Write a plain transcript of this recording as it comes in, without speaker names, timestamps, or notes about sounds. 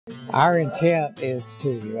Our intent is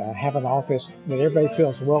to have an office that everybody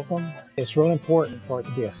feels welcome. It's really important for it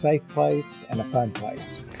to be a safe place and a fun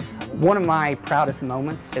place. One of my proudest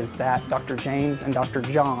moments is that Dr. James and Dr.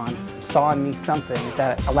 John saw in me something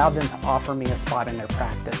that allowed them to offer me a spot in their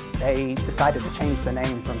practice. They decided to change the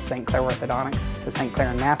name from St. Clair Orthodontics to St.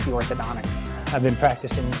 Clair and Massey Orthodontics. I've been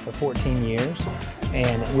practicing for 14 years,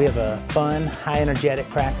 and we have a fun, high energetic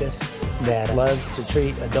practice that loves to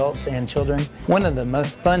treat adults and children. One of the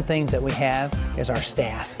most fun things that we have is our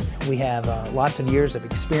staff. We have lots of years of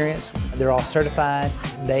experience. They're all certified.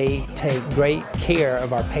 They take great care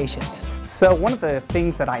of our patients. So one of the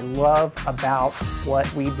things that I love about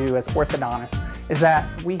what we do as orthodontists is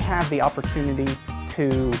that we have the opportunity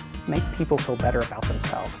to make people feel better about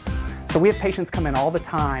themselves. So we have patients come in all the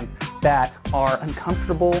time that are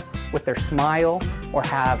uncomfortable with their smile or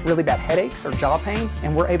have really bad headaches or jaw pain,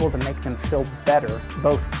 and we're able to make them feel better,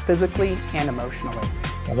 both physically and emotionally.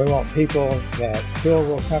 And we want people that feel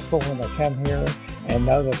real comfortable when they come here and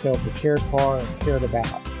know that they'll be cared for and cared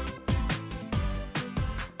about.